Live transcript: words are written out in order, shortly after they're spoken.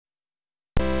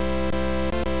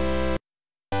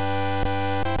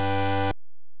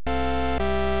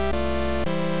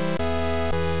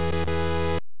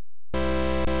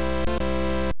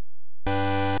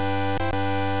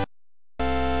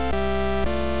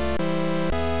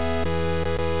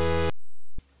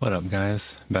What up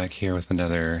guys, back here with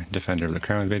another Defender of the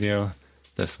Crown video,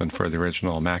 this one for the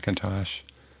original Macintosh.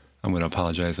 I'm going to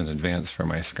apologize in advance for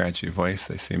my scratchy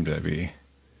voice. I seem to be, I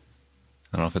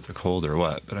don't know if it's a cold or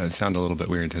what, but I sound a little bit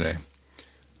weird today.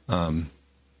 The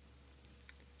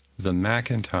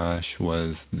Macintosh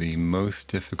was the most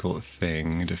difficult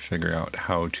thing to figure out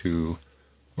how to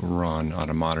run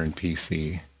on a modern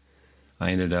PC.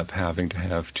 I ended up having to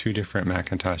have two different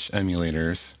Macintosh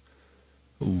emulators.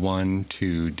 One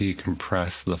to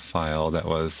decompress the file that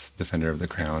was Defender of the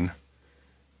Crown,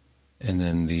 and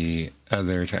then the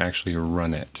other to actually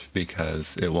run it,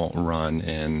 because it won't run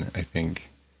in, I think,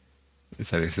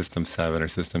 it's either System 7 or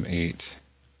System 8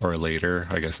 or later,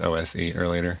 I guess OS 8 or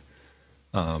later.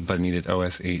 But it needed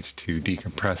OS 8 to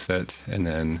decompress it, and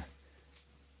then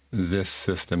this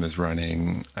system is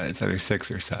running, it's either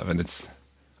 6 or 7.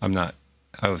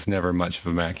 I was never much of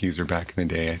a Mac user back in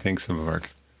the day. I think some of our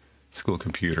school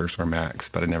computers were Macs,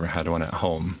 but I never had one at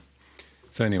home.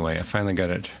 So anyway, I finally got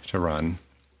it to run,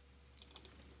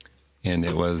 and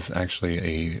it was actually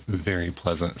a very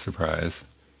pleasant surprise.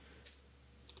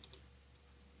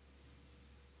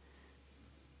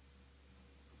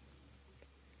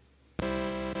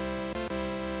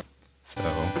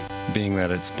 So, being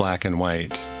that it's black and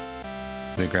white,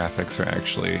 the graphics are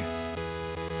actually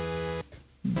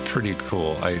pretty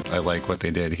cool. I like what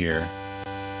they did here.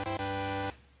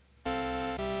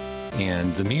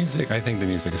 And the music, I think the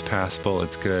music is passable,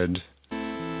 it's good.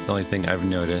 The only thing I've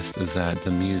noticed is that the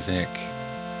music,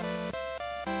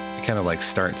 it kind of like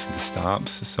starts and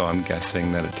stops, so I'm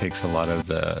guessing that it takes a lot of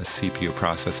the CPU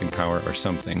processing power or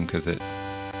something, because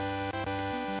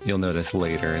you'll notice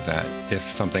later that if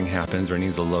something happens or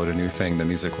needs to load a new thing, the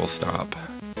music will stop.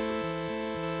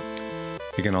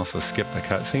 You can also skip the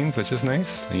cutscenes, which is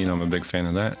nice. You know I'm a big fan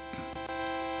of that.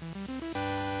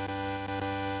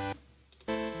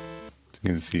 You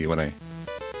can see when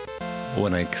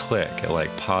I click, it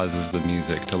like pauses the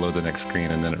music to load the next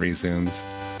screen, and then it resumes.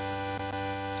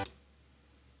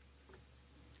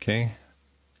 Okay,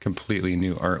 completely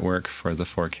new artwork for the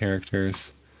 4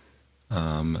 characters.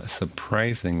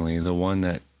 Surprisingly, the one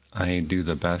that I do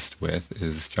the best with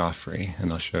is Joffrey,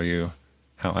 and I'll show you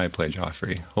how I play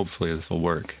Joffrey. Hopefully this will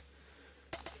work.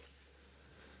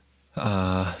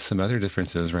 Some other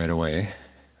differences right away.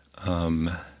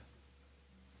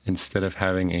 Instead of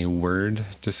having a word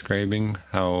describing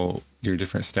how your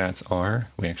different stats are,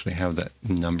 we actually have the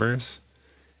numbers.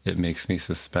 It makes me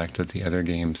suspect that the other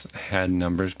games had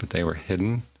numbers, but they were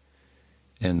hidden,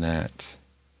 and that,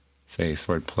 say,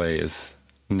 swordplay is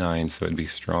 9, so it'd be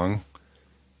strong.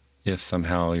 If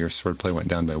somehow your swordplay went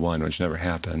down by 1, which never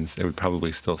happens, it would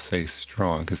probably still say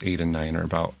strong, because 8 and 9 are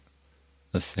about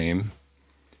the same.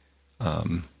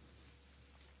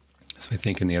 So I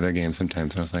think in the other games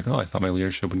sometimes when I was like, oh, I thought my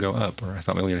leadership would go up, or I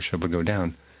thought my leadership would go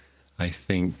down, I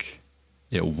think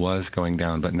it was going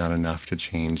down, but not enough to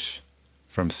change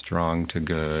from strong to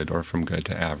good, or from good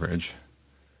to average.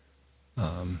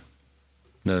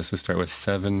 Notice we start with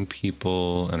 7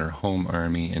 people in our home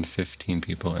army and 15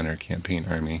 people in our campaign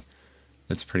army.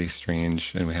 That's pretty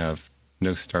strange, and we have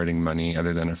no starting money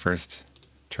other than our first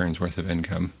turn's worth of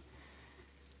income.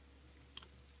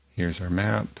 Here's our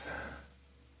map.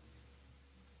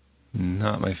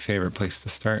 Not my favorite place to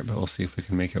start, but we'll see if we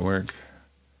can make it work.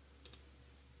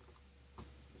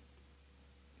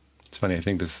 It's funny, I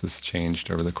think this has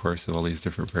changed over the course of all these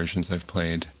different versions I've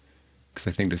played, because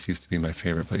I think this used to be my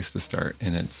favorite place to start,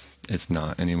 and it's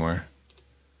not anymore.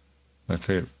 My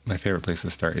favorite place to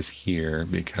start is here,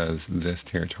 because this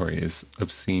territory is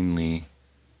obscenely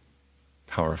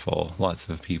powerful. Lots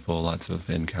of people, lots of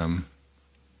income.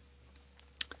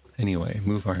 Anyway,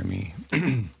 move army.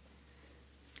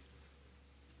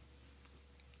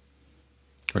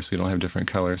 Of course, we don't have different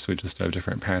colors, so we just have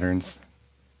different patterns.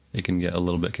 They can get a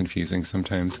little bit confusing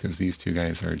sometimes, because these two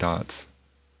guys are dots.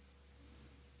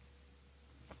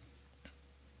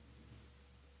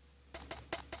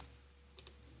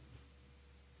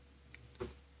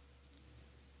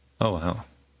 Oh wow.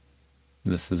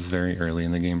 This is very early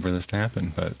in the game for this to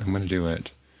happen, but I'm going to do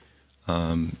it.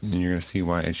 And you're going to see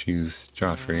why I choose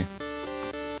Joffrey.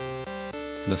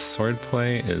 The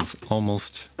swordplay is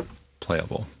almost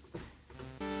playable.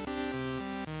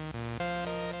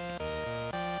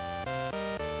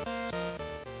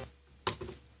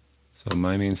 So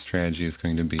my main strategy is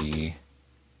going to be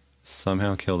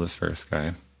somehow kill this first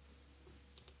guy.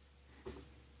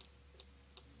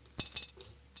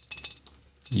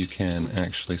 You can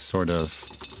actually sort of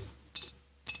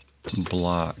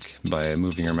block by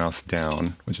moving your mouse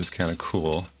down, which is kind of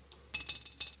cool.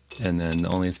 And then the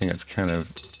only thing that's kind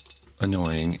of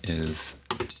annoying is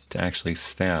to actually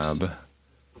stab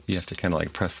you have to kind of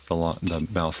like press the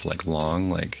mouse like long,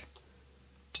 like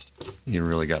you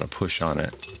really got to push on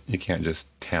it. You can't just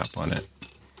tap on it.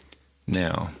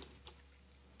 Now,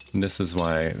 this is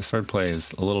why the swordplay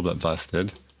is a little bit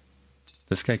busted.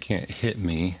 This guy can't hit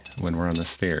me when we're on the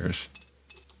stairs.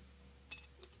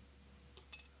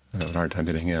 I have a hard time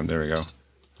hitting him. There we go.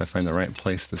 If I find the right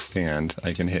place to stand,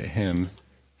 I can hit him.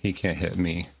 He can't hit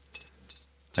me.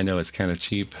 I know it's kind of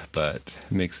cheap, but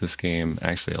it makes this game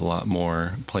actually a lot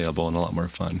more playable and a lot more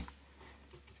fun.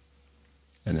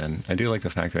 And then I do like the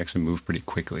fact that I actually move pretty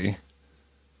quickly.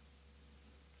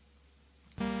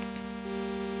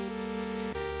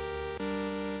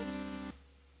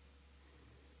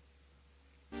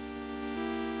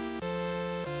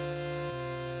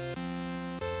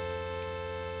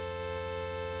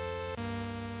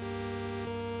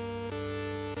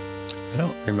 I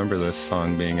don't remember this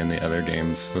song being in the other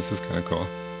games, so this is kind of cool.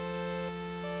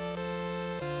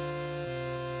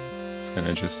 It's kind of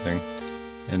interesting.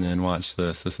 And then watch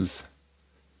this. This is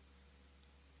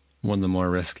one of the more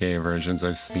risque versions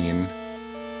I've seen.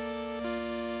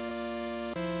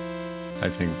 I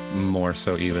think more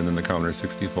so even than the Commodore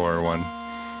 64 one.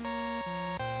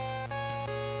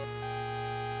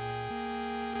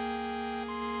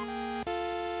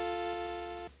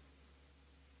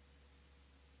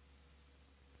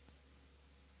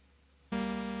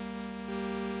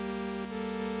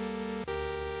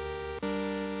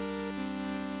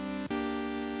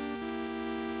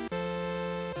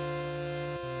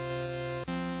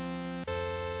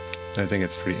 I think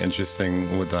it's pretty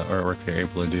interesting with the artwork they're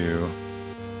able to do.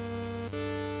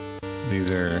 These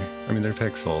are, I mean, they're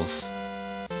pixels.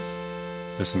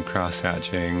 There's some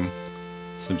cross-hatching,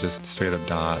 some just straight up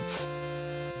dots.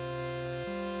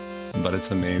 But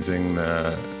it's amazing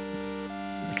the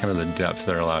kind of the depth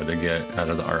they're allowed to get out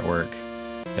of the artwork.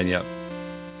 And yep,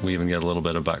 we even get a little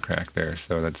bit of butt crack there.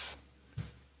 So that's,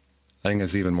 I think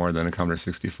it's even more than a Commodore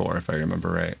 64 if I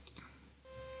remember right.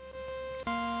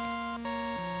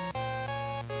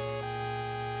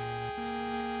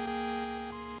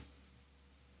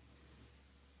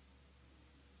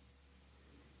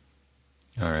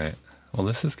 Alright, well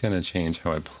this is going to change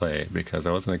how I play because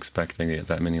I wasn't expecting to get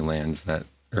that many lands that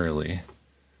early.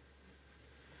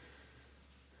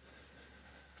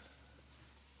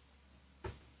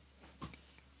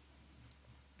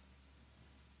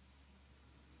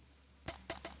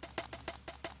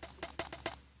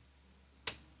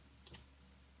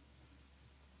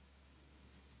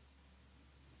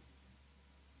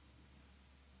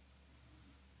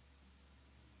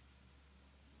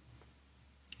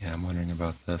 Yeah, I'm wondering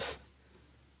about this.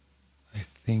 I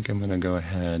think I'm going to go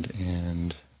ahead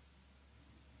and...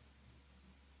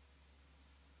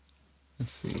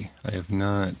 Let's see. I have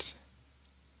not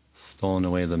stolen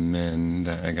away the men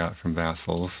that I got from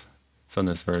vassals. So in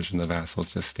this version, the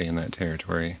vassals just stay in that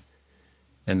territory.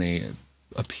 And they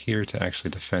appear to actually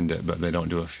defend it, but they don't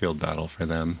do a field battle for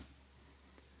them.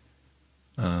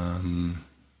 I'll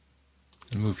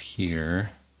move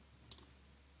here.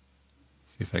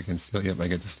 See if I can steal, yep, I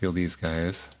get to steal these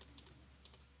guys.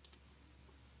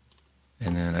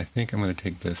 And then I think I'm going to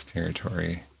take this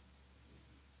territory.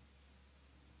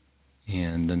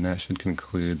 And then that should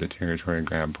conclude the territory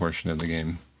grab portion of the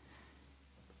game.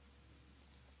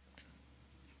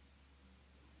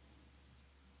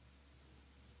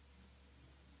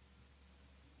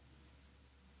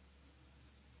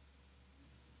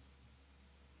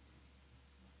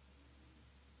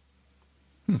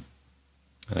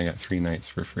 And I got 3 knights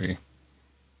for free.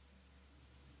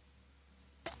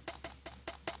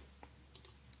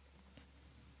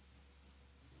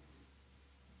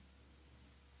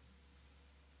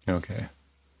 Okay.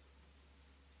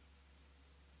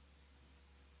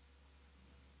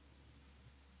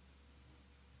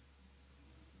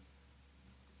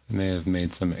 I may have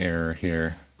made some error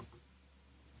here.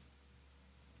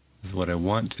 This is what I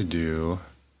want to do.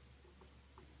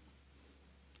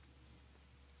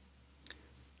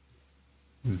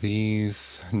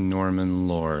 These Norman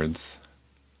lords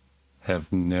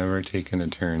have never taken a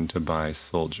turn to buy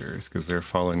soldiers because they're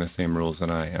following the same rules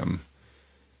that I am.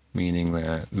 Meaning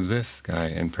that this guy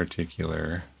in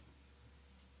particular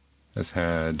has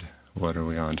had, what are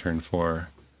we on, turn 4?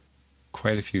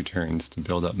 Quite a few turns to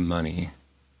build up money.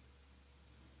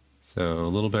 So a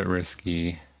little bit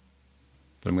risky,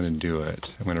 but I'm going to do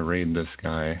it. I'm going to raid this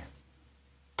guy.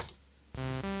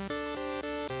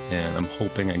 And I'm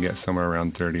hoping I get somewhere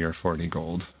around 30 or 40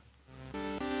 gold.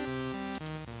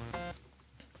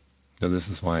 So this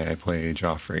is why I play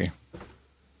Joffrey.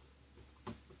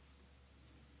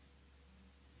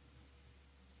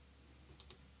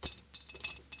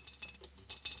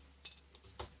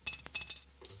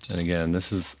 And again,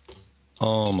 this is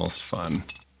almost fun.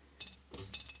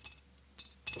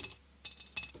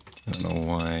 I don't know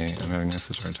why I'm having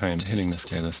such a hard time hitting this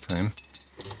guy this time.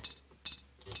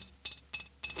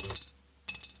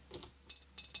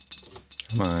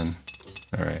 Come on.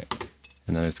 Alright.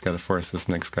 And then it's got to force this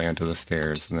next guy onto the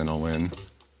stairs, and then I'll win.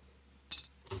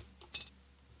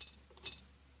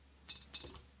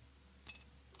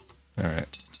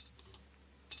 Alright.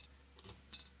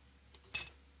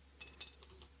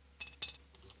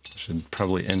 Should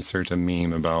probably insert a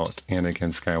meme about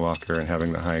Anakin Skywalker and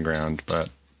having the high ground, but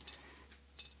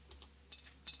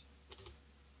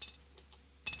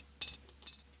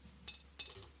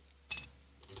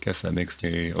guess that makes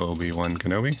me Obi-Wan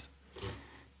Kenobi.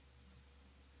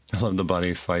 I love the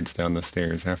body slides down the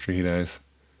stairs after he dies.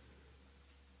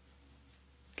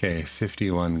 Okay,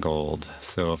 51 gold.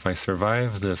 So if I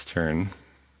survive this turn,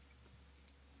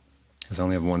 because I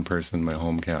only have one person in my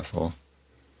home castle,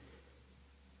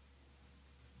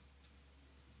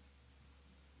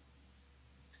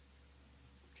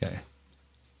 okay.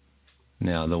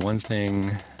 Now, the one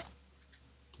thing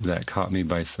that caught me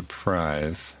by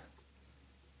surprise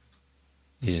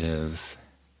is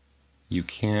you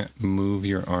can't move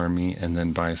your army and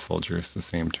then buy soldiers the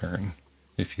same turn.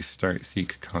 If you start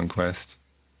Seek Conquest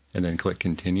and then click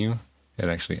Continue, it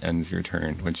actually ends your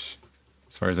turn, which,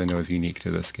 as far as I know, is unique to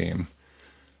this game.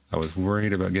 I was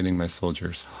worried about getting my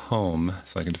soldiers home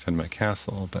so I could defend my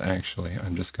castle, but actually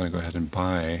I'm just going to go ahead and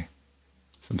buy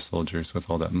some soldiers with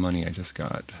all that money I just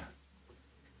got.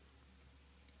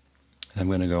 I'm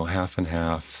going to go half and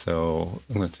half, so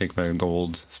I'm going to take my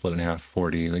gold, split in half,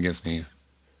 40. That gives me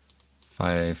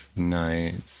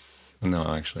 5/9.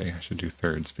 No, actually, I should do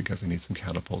thirds because I need some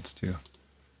catapults too.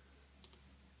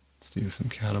 Let's do some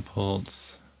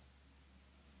catapults.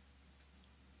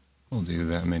 We'll do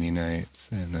that many knights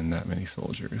and then that many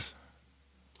soldiers.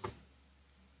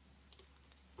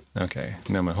 Okay,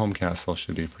 now my home castle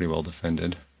should be pretty well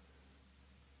defended.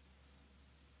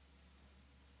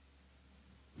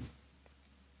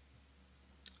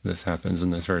 This happens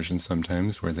in this version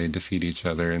sometimes, where they defeat each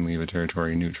other and leave a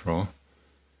territory neutral.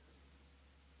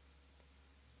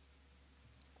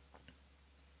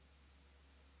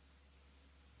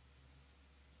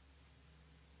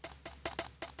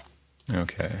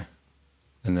 Okay.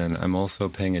 And then I'm also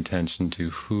paying attention to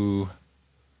who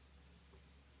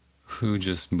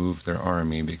just moved their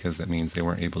army, because that means they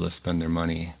weren't able to spend their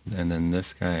money. And then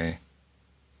this guy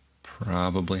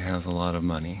probably has a lot of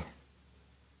money.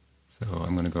 So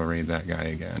I'm going to go raid that guy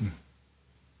again.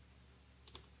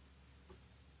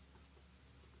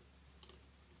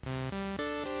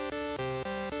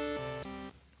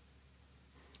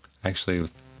 I actually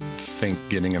think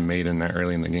getting a maiden that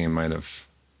early in the game might have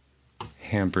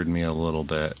hampered me a little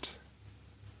bit,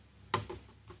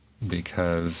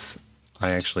 because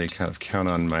I actually kind of count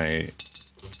on my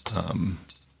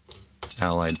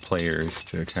allied players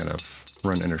to kind of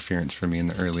run interference for me in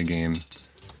the early game.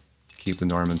 Keep the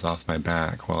Normans off my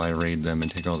back while I raid them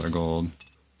and take all their gold.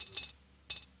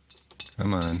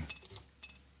 Come on.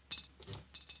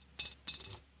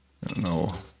 I don't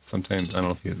know. Sometimes, I don't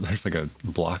know if there's like a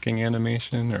blocking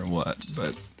animation or what,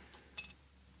 but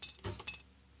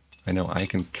I know I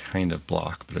can kind of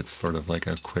block, but it's sort of like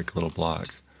a quick little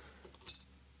block.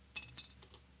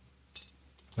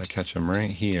 If I catch him right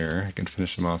here, I can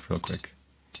finish him off real quick.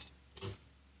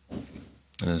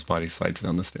 And his body slides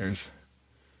down the stairs.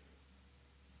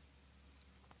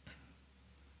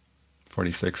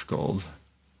 46 gold.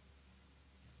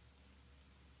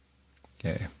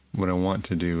 Okay, what I want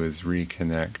to do is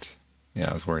reconnect. Yeah,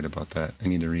 I was worried about that. I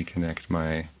need to reconnect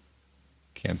my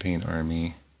campaign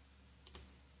army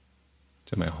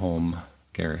to my home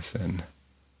garrison.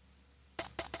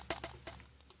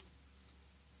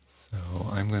 So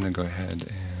I'm going to go ahead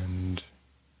and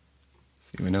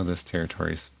see. We know this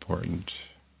territory is important,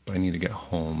 but I need to get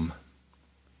home.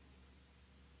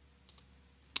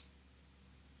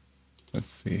 Let's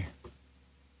see.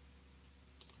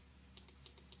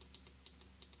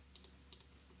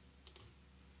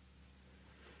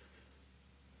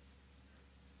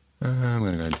 I'm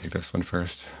going to go ahead and take this one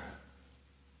first.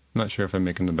 I'm not sure if I'm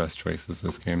making the best choices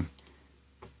this game.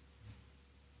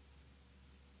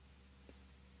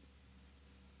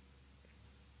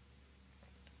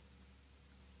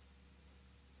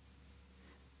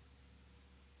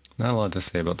 Not a lot to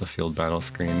say about the field battle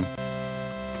screen.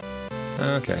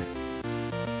 Okay.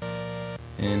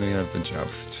 And we have the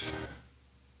joust.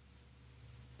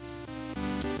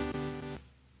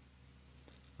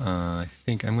 I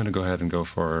think I'm going to go ahead and go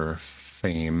for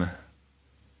fame.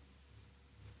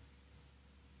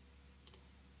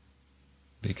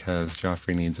 because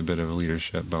Joffrey needs a bit of a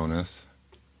leadership bonus.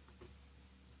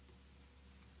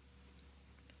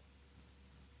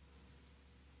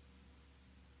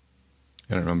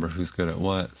 I don't remember who's good at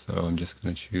what, so I'm just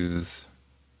going to choose...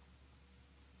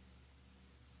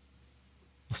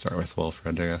 We'll start with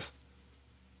Wilfred, I guess.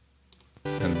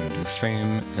 And I'm going to do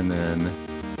Fame, and then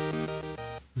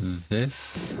this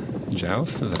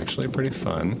Joust is actually pretty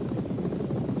fun.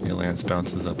 The lance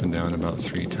bounces up and down about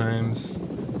 3 times.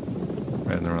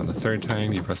 Right and around the 3rd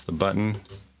time, you press the button.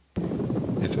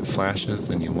 If it flashes,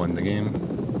 then you won the game.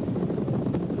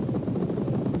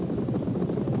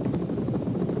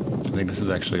 I think this is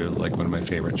actually like one of my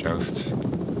favorite Joust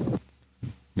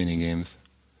mini games.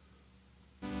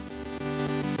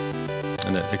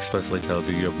 And it explicitly tells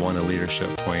you have won a leadership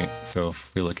point. So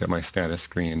if we look at my status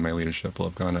screen, my leadership will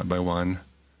have gone up by 1.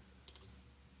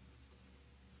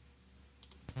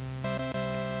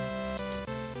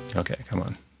 Okay, come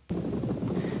on.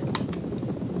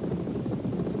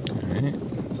 Alright,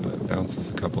 so it bounces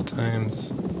a couple times.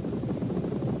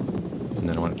 And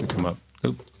then I want it to come up.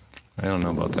 Oop, I don't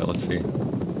know about that, let's see.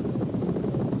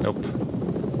 Nope.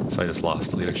 So I just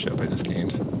lost the leadership I just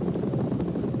gained.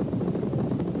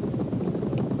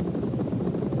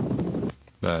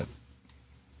 But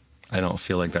I don't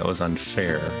feel like that was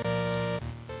unfair.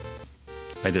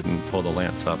 I didn't pull the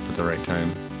lance up at the right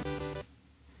time.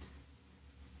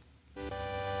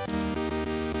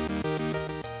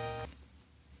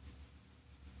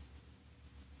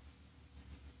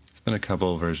 There's been a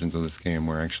couple of versions of this game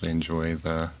where I actually enjoy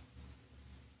the...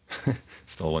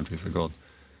 Stole 1 piece of gold.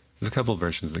 There's a couple of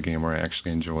versions of the game where I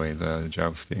actually enjoy the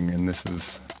jousting, and this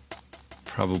has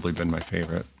probably been my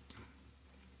favorite.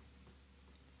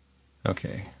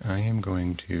 Okay, I am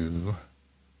going to,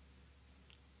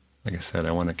 like I said,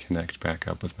 I want to connect back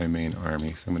up with my main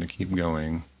army, so I'm going to keep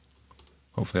going.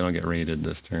 Hopefully I don't get raided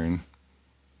this turn.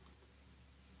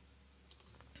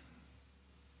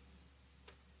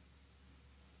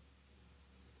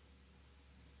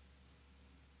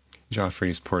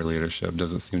 Joffrey's poor leadership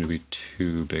doesn't seem to be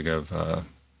too big of a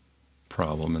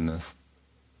problem in this.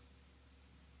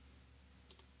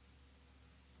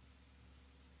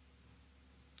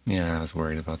 Yeah, I was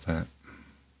worried about that.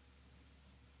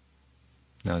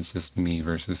 Now it's just me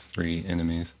versus 3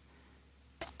 enemies.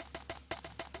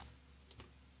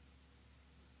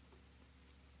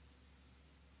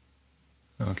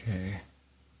 Okay.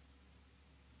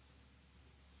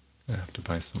 I have to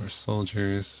buy some more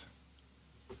soldiers.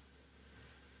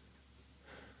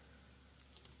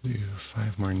 Do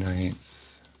 5 more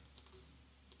knights.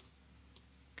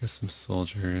 Get some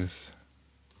soldiers.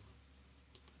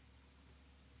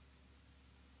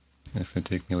 It's going to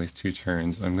take me at least 2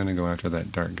 turns. I'm going to go after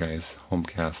that dark guy's home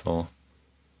castle.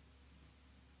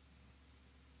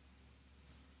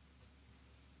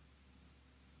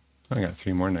 I got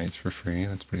 3 more knights for free.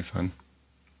 That's pretty fun.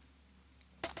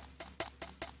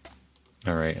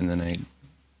 Alright, and then I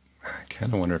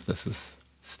kind of wonder if this is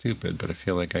stupid, but I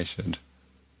feel like I should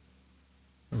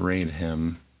raid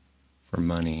him for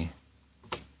money.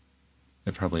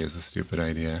 It probably is a stupid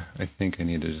idea. I think I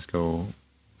need to just go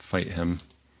fight him,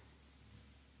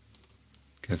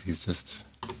 because he's just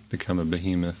become a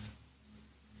behemoth.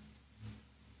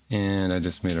 And I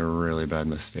just made a really bad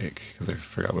mistake, because I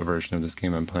forgot what version of this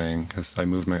game I'm playing, because I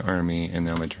moved my army, and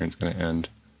now my turn's going to end.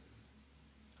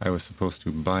 I was supposed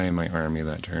to buy my army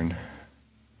that turn.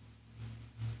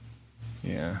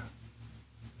 Yeah.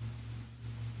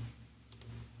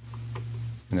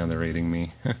 And now they're raiding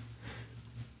me.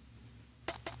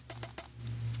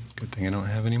 Good thing I don't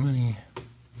have any money.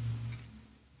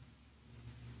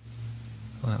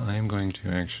 Well, I am going to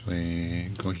actually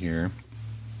go here,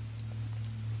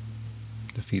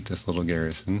 defeat this little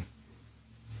garrison,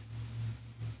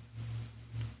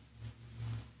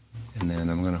 and then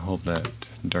I'm going to hope that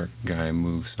dark guy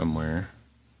moves somewhere.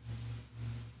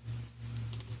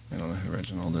 I don't know who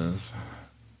Reginald is.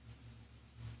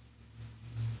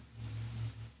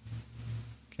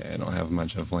 Okay, I don't have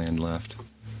much of land left.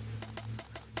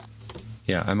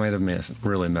 Yeah, I might have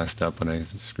really messed up when I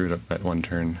screwed up that one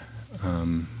turn.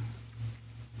 Because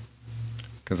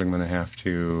I'm going to have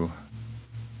to...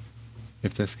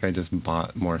 If this guy just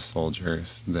bought more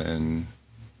soldiers, then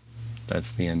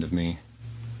that's the end of me.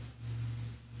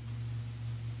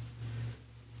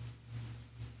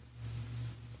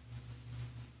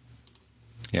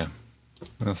 Yeah,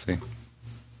 we'll see.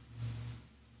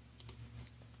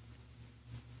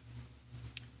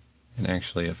 And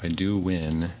actually, if I do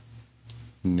win,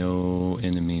 no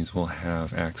enemies will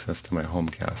have access to my home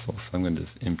castle, so I'm going to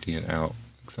just empty it out,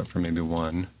 except for maybe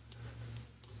one.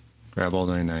 Grab all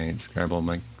my knights, grab all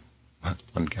my...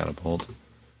 one catapult.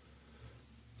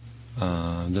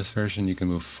 This version you can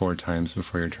move 4 times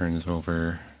before your turn is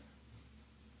over.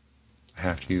 I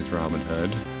have to use Robin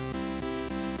Hood.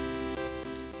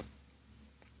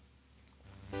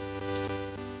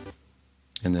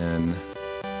 And then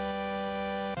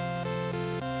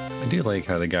I do like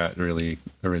how they got really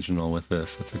original with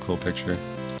this. It's a cool picture.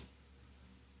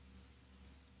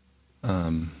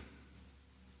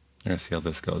 Let's see how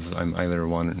this goes. I'm either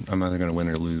going to win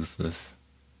or lose this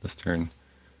turn.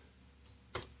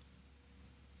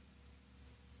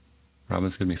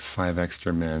 Robin's going to be 5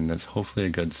 extra men. That's hopefully a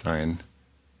good sign.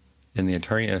 In the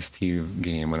Atari ST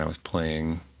game when I was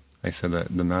playing, I said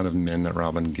that the amount of men that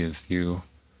Robin gives you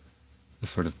is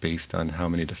sort of based on how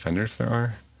many defenders there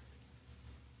are.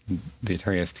 The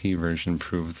Atari ST version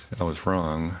proved I was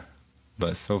wrong,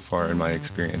 but so far in my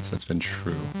experience that's been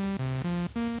true.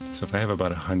 So if I have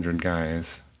about 100 guys,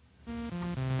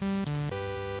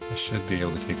 I should be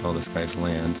able to take all this guy's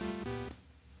land.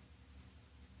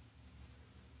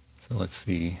 So let's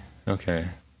see. Okay.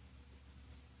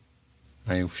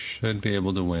 I should be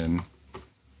able to win.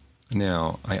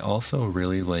 Now, I also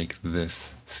really like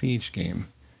this siege game.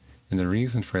 And the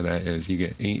reason for that is you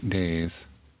get 8 days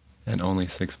and only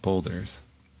 6 boulders.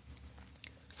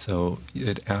 So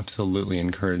it absolutely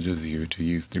encourages you to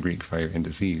use the Greek Fire and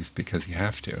Disease because you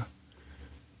have to.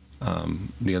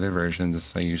 The other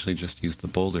versions, I usually just use the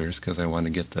boulders because I want to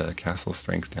get the castle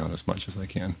strength down as much as I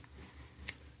can.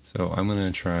 So I'm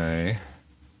going to try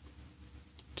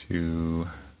to...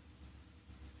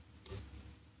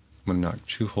 I'm going to knock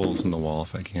 2 holes in the wall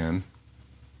if I can.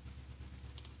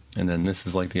 And then this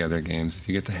is like the other games. If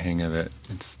you get the hang of it,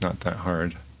 it's not that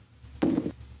hard.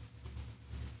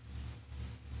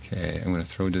 Okay, I'm going to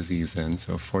throw disease in.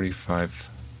 So 45,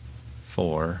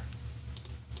 4.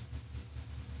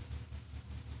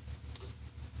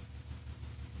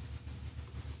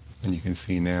 And you can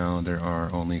see now there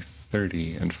are only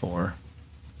 30 and 4.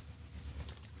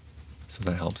 So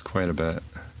that helps quite a bit.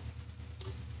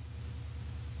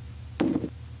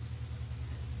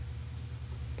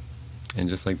 And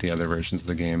just like the other versions of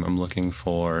the game, I'm looking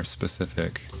for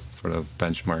specific sort of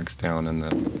benchmarks down in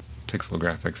the pixel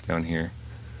graphics down here.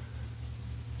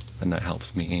 And that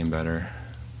helps me aim better.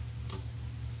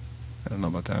 I don't know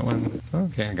about that one.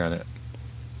 Okay, I got it.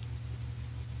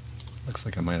 Looks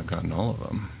like I might have gotten all of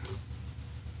them.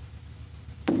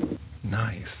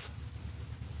 Nice.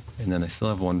 And then I still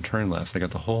have 1 turn left. So I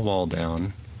got the whole wall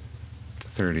down to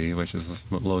 30, which is as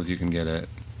low as you can get it.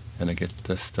 And I get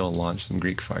to still launch some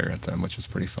Greek Fire at them, which is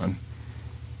pretty fun.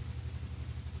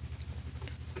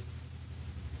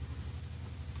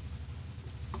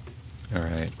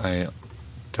 Alright, I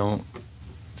don't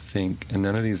think, and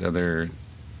none of these other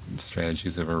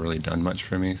strategies have ever really done much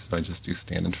for me, so I just do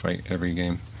stand and fight every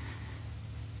game.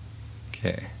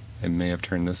 Okay, I may have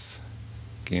turned this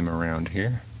game around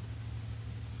here.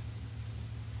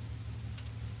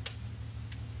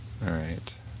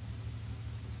 Alright.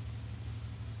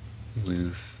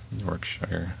 Lose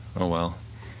Yorkshire. Oh well.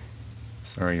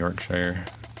 Sorry, Yorkshire.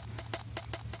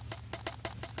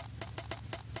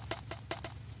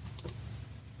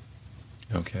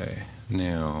 Okay,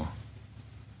 now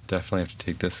definitely have to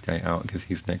take this guy out because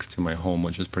he's next to my home,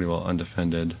 which is pretty well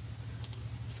undefended.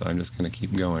 So I'm just going to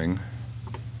keep going.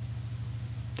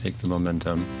 Take the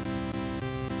momentum.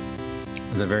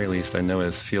 At the very least, I know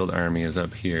his field army is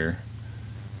up here.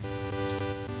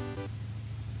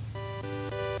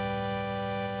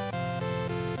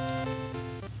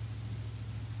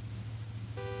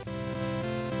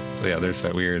 So yeah, there's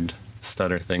that weird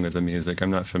stutter thing with the music. I'm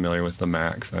not familiar with the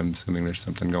Macs. I'm assuming there's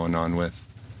something going on with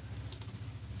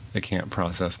it can't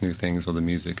process new things while the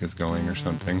music is going or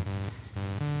something.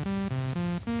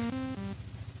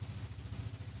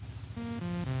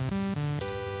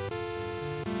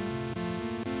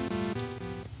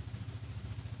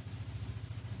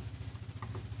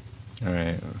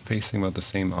 Alright, facing about the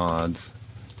same odds.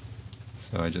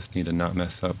 So I just need to not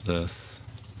mess up this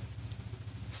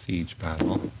siege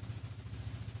battle.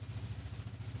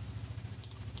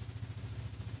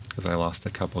 Because I lost a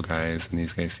couple guys, and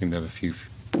these guys seem to have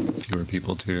fewer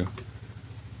people too.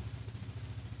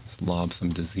 Let's lob some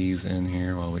disease in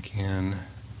here while we can.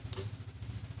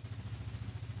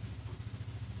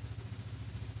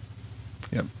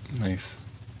 Yep, nice.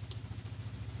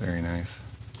 Very nice.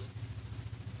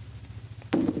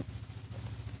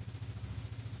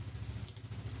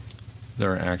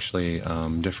 There are actually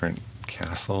different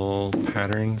castle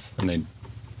patterns, and I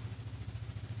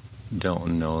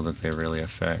don't know that they really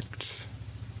affect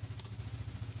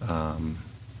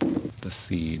the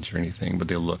siege or anything, but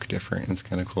they look different. It's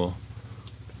kind of cool.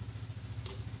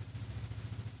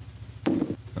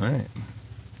 Alright.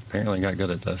 Apparently I got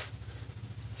good at this.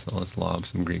 So let's lob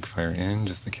some Greek fire in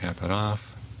just to cap it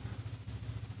off.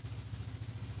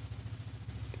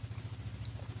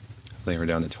 They were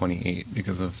down to 28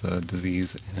 because of the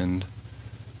disease and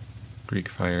Greek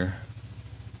fire.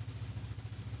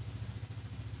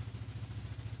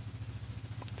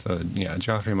 So yeah,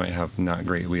 Joffrey might have not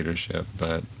great leadership,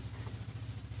 but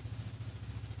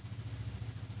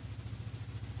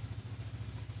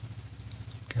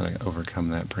kind of overcome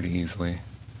that pretty easily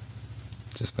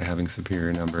just by having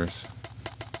superior numbers.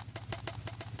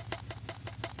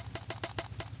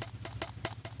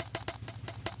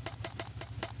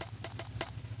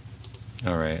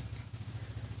 Alright,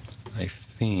 I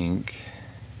think,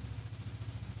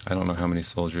 I don't know how many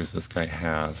soldiers this guy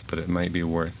has, but it might be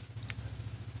worth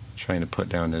trying to put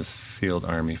down his field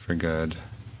army for good.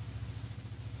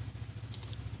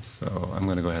 So I'm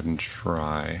going to go ahead and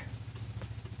try.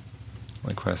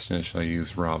 My question is, should I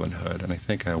use Robin Hood? And I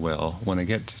think I will. When I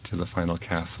get to the final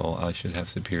castle, I should have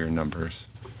superior numbers.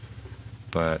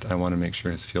 But I want to make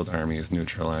sure his field army is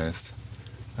neutralized.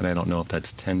 And I don't know if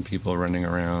that's 10 people running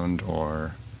around,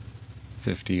 or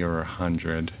 50 or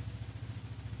 100.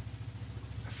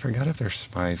 I forgot if there's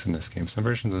spies in this game. Some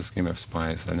versions of this game have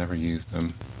spies. I never used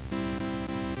them.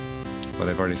 But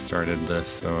I've already started this,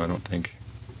 so I don't think...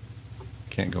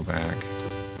 can't go back.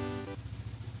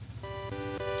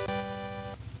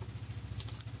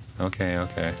 Okay,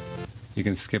 okay. You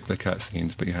can skip the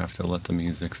cutscenes, but you have to let the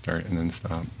music start and then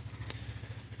stop.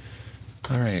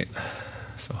 Alright,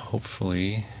 so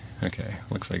hopefully... okay,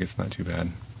 looks like it's not too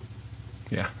bad.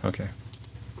 Yeah, okay.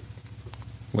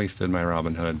 Wasted my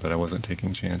Robin Hood, but I wasn't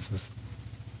taking chances.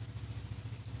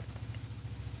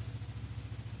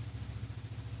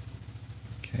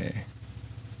 Okay.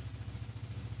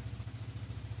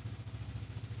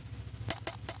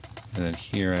 And then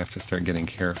here I have to start getting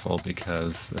careful,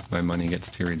 because if my money gets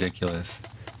too ridiculous,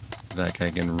 that guy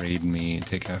can raid me and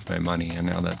take half my money, and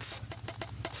now that's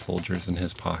soldiers in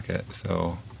his pocket,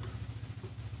 so...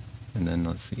 and then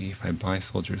let's see, if I buy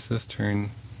soldiers this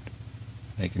turn,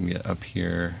 I can get up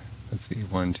here, let's see,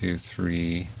 1, 2,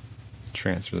 3,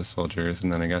 transfer the soldiers,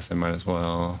 and then I guess I might as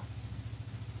well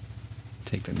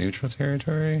take the neutral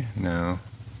territory? No,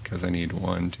 because I need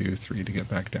 1, 2, 3 to get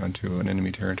back down to an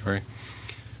enemy territory.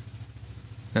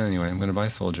 Anyway, I'm going to buy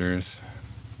soldiers.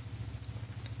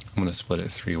 I'm going to split it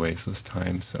 3 ways this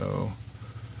time, so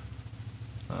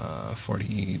 40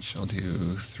 each. I'll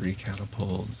do 3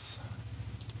 catapults,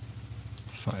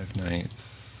 5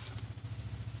 knights.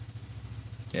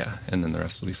 Yeah, and then the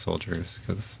rest will be soldiers,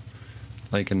 because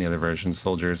like in the other version,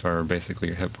 soldiers are basically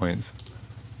your hit points.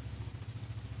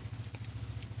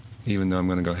 Even though I'm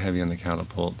going to go heavy on the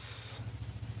catapults.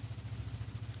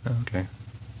 Oh, okay.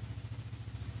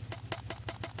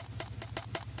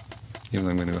 Even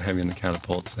though I'm going to go heavy on the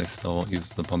catapults, I still won't use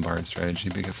the bombard strategy,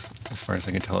 because as far as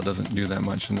I can tell, it doesn't do that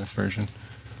much in this version.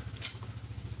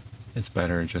 It's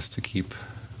better just to keep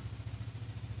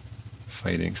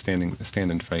fighting,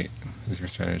 stand and fight is your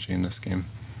strategy in this game.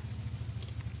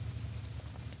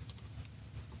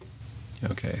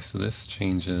 Okay, so this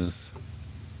changes.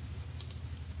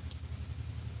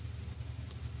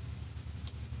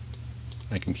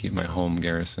 I can keep my home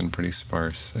garrison pretty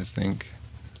sparse, I think.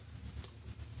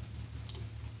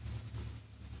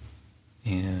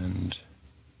 And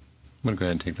I'm going to go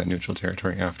ahead and take that neutral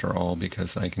territory after all,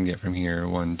 because I can get from here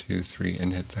 1, 2, 3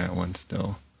 and hit that one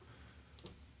still.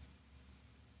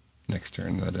 Next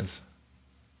turn, that is.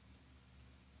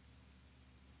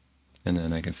 And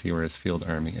then I can see where his field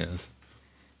army is.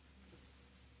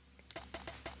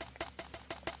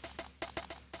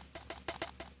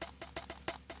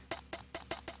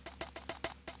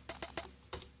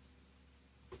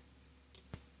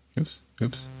 Oops,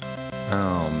 oops.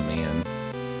 Oh, man.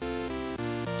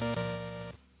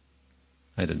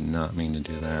 I did not mean to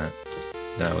do that.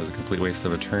 That was a complete waste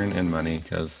of a turn and money,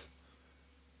 because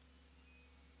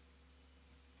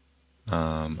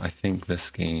I think this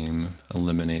game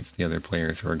eliminates the other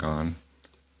players who are gone.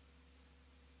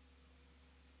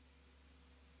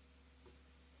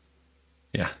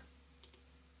 Yeah.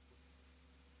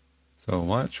 So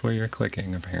watch where you're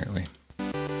clicking, apparently.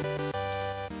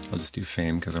 I'll just do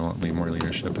fame, because I won't need more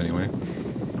leadership anyway.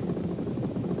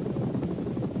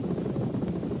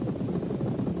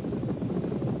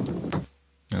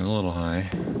 A little high.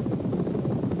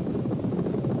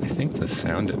 I think the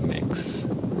sound it makes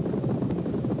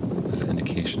is an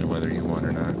indication of whether you won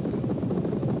or not.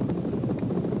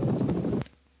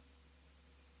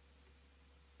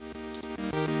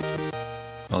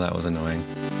 Oh, that was annoying.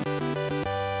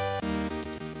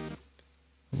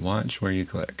 Watch where you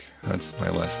click. That's my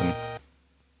lesson.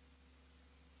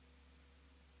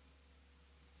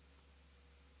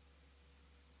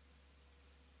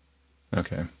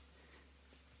 Okay.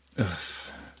 Ugh.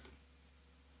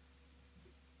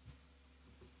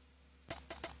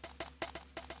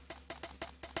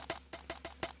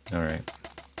 Alright.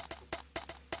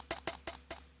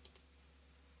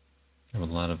 I have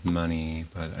a lot of money,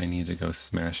 but I need to go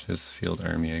smash his field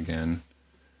army again.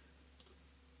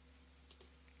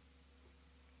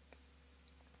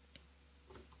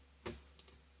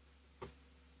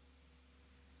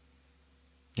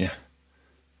 Yeah,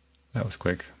 that was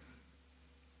quick.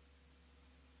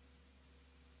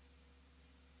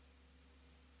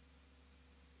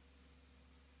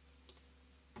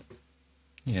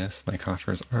 Yes, my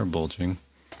coffers are bulging.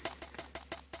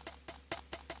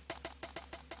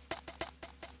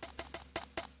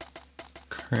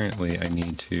 Currently, I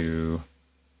need to,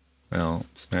 well,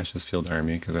 smash this field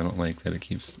army because I don't like that it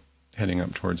keeps heading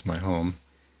up towards my home.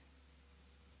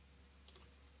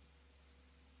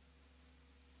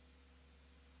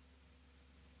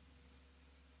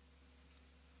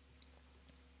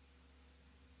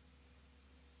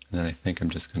 And then I think I'm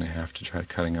just going to have to try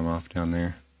cutting him off down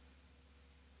there.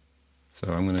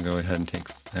 So I'm going to go ahead and take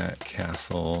that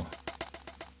castle.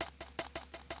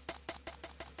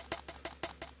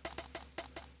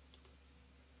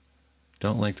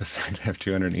 Don't like the fact I have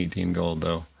 218 gold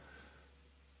though.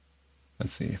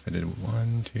 Let's see if I did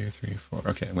 1, 2, 3, 4.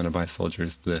 Okay, I'm going to buy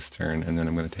soldiers this turn and then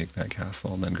I'm going to take that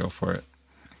castle and then go for it.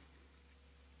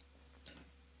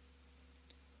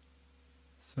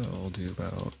 So we'll do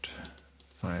about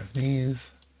 5 of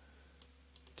these,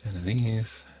 10 of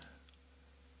these.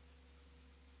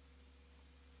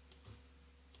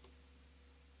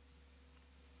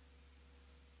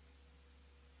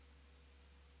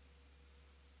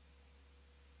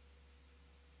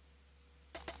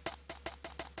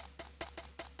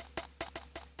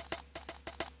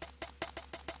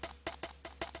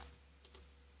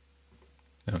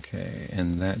 Okay,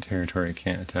 and that territory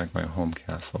can't attack my home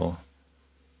castle.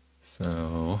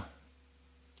 So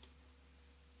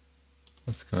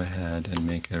let's go ahead and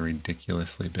make a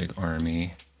ridiculously big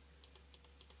army.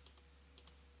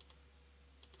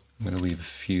 I'm going to leave a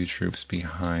few troops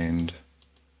behind.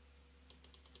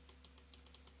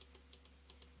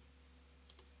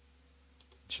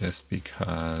 Just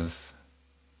because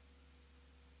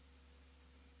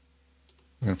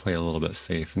I'm going to play a little bit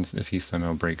safe, and if he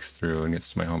somehow breaks through and gets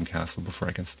to my home castle before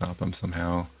I can stop him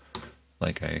somehow,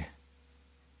 like I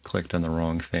clicked on the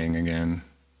wrong thing again.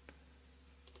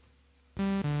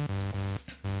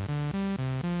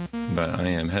 But I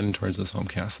am heading towards this home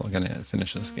castle. I'm going to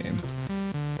finish this game.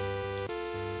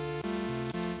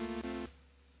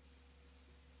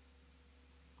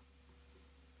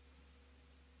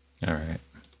 Alright.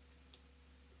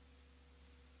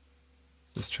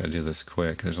 Just try to do this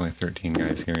quick. There's only 13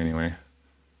 guys here anyway.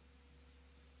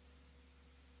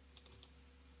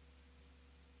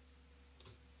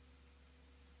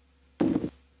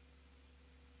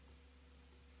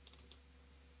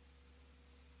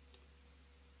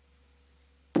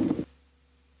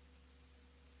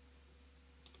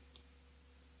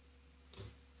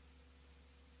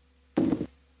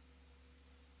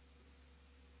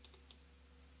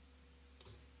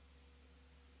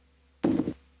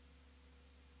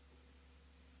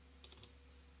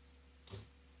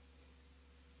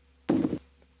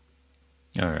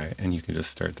 Alright, and you can just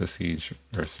start the siege,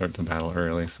 or start the battle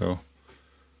early, so...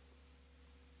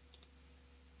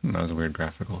 That was a weird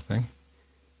graphical thing.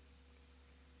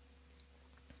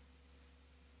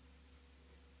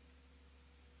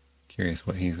 Curious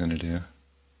what he's going to do.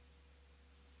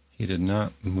 He did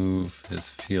not move his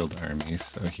field armies,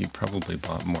 so he probably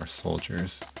bought more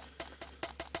soldiers.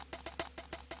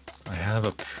 I have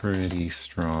a pretty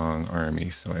strong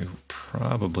army, so I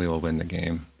probably will win the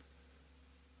game.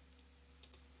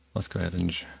 Let's go ahead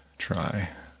and try.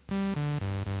 I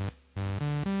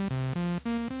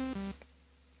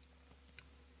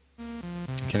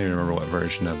can't even remember what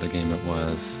version of the game it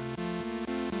was.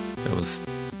 It was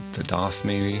the DOS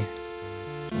maybe,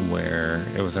 where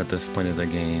it was at this point of the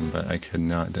game, but I could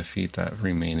not defeat that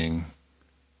remaining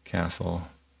castle.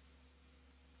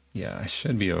 Yeah, I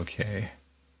should be okay.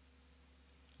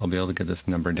 I'll be able to get this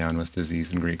number down with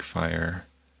disease and Greek fire,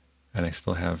 and I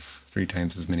still have 3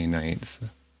 times as many knights.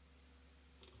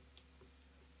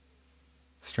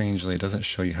 Strangely, it doesn't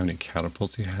show you how many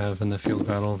catapults you have in the field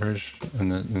battle version,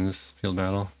 in this field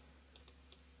battle.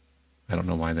 I don't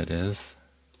know why that is.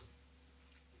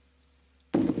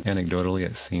 Anecdotally,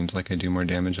 it seems like I do more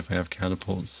damage if I have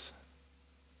catapults,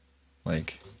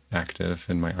 like, active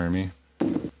in my army.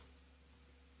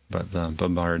 But the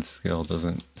bombard skill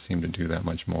doesn't seem to do that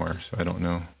much more, so I don't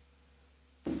know.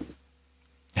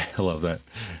 I love that.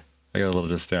 I got a little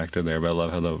distracted there, but I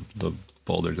love how the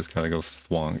boulder just kind of goes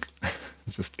thwonk.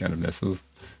 It just kind of misses.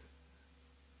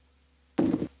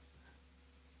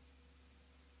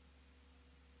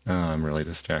 Oh, I'm really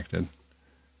distracted.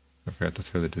 I forgot to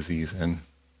throw the disease in.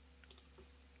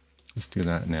 Let's do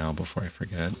that now before I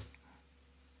forget.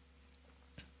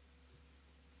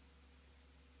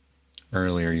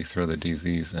 Earlier you throw the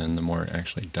disease in, the more it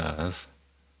actually does.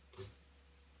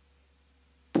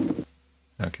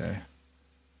 Okay.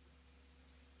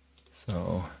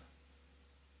 So,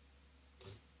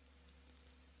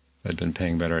 if I'd been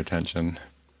paying better attention,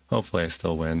 hopefully I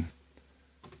still win.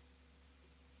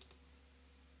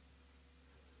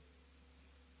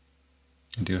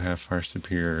 I do have far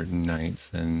superior knights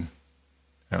and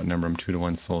outnumber them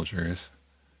 2-to-1 soldiers.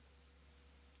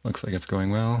 Looks like it's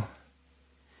going well.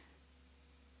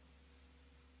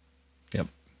 Yep.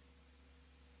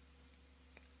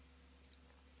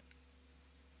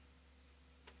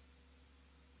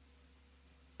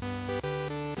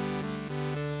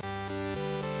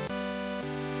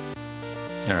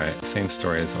 Alright, same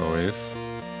story as always.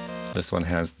 This one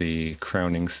has the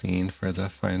crowning scene for the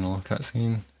final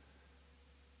cutscene.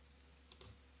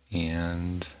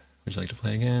 And would you like to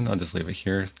play again? I'll just leave it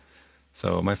here.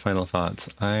 So my final thoughts.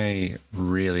 I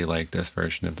really like this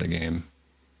version of the game.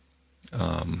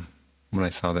 When I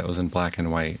saw that it was in black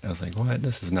and white, I was like, what?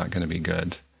 This is not going to be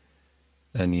good.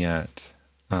 And yet,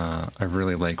 I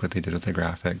really like what they did with the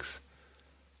graphics.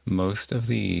 Most of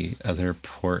the other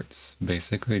ports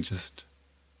basically just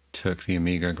took the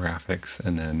Amiga graphics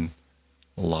and then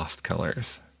lost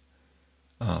colors.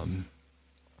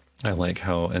 I like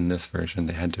how in this version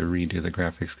they had to redo the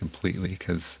graphics completely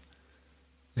because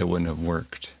it wouldn't have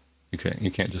worked. You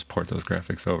can't just port those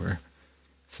graphics over.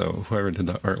 So whoever did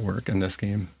the artwork in this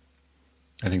game,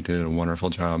 I think they did a wonderful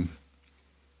job.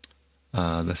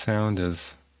 The sound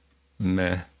is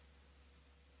meh.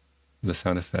 The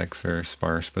sound effects are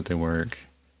sparse, but they work.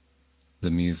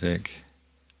 The music,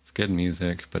 it's good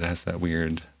music, but it has that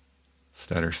weird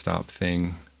stutter stop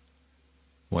thing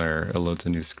where it loads a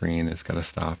new screen, it's got to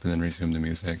stop and then resume the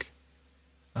music.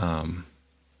 But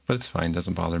it's fine,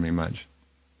 doesn't bother me much.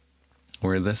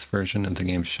 Where this version of the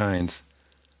game shines,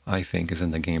 I think, is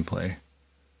in the gameplay.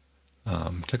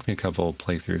 Took me a couple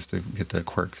playthroughs to get the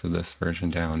quirks of this version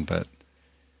down, but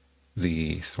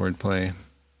the swordplay,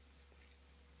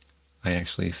 I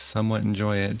actually somewhat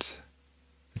enjoy it.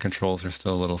 The controls are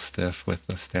still a little stiff with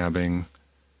the stabbing,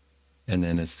 and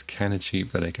then it's kind of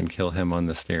cheap that I can kill him on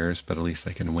the stairs, but at least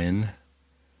I can win.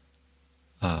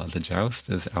 The joust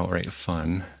is outright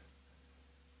fun.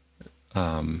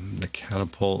 The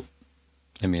catapult,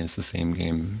 I mean, it's the same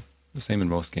game, the same in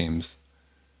most games.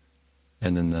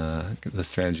 And then the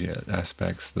strategy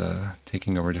aspects, the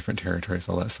taking over different territories,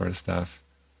 all that sort of stuff.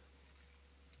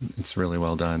 It's really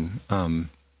well done. One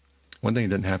thing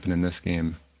that didn't happen in this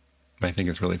game, I think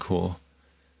is really cool.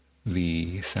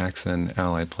 The Saxon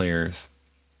ally players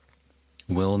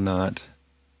will not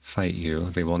fight you.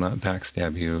 They will not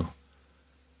backstab you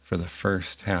for the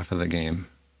first half of the game.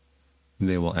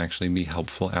 They will actually be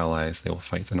helpful allies. They will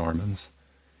fight the Normans.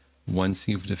 Once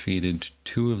you've defeated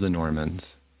 2 of the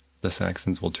Normans, the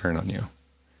Saxons will turn on you.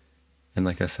 And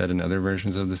like I said in other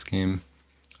versions of this game,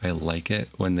 I like it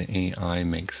when the AI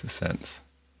makes sense.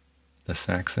 The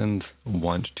Saxons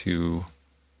want to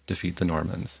defeat the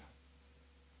Normans.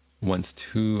 Once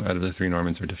 2 out of the 3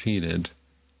 Normans are defeated,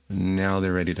 now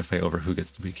they're ready to fight over who gets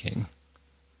to be king.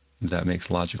 That makes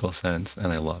logical sense,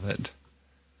 and I love it.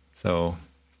 So,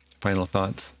 final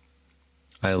thoughts.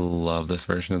 I love this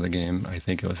version of the game. I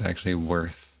think it was actually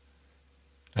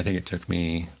I think it took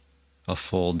me a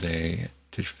full day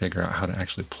to figure out how to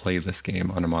actually play this game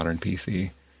on a modern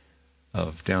PC,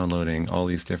 of downloading all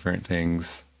these different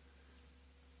things.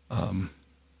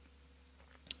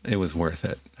 It was worth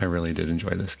it. I really did enjoy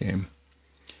this game.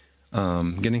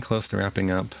 Getting close to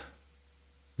wrapping up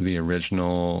the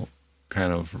original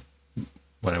kind of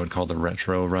what I would call the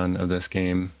retro run of this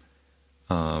game.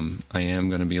 I am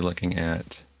going to be looking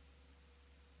at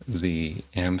the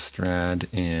Amstrad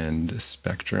and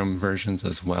Spectrum versions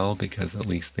as well, because at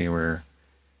least they were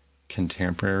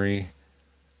contemporary.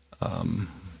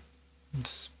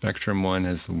 Spectrum 1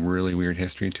 has really weird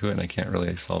history to it, and I can't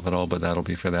really solve it all, but that'll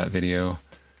be for that video.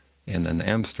 And then the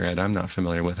Amstrad, I'm not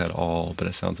familiar with at all, but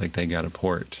it sounds like they got a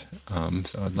port,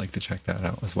 so I'd like to check that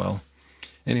out as well.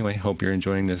 Anyway, hope you're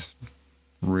enjoying this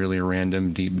really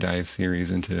random deep dive series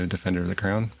into Defender of the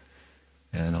Crown,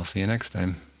 and I'll see you next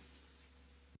time.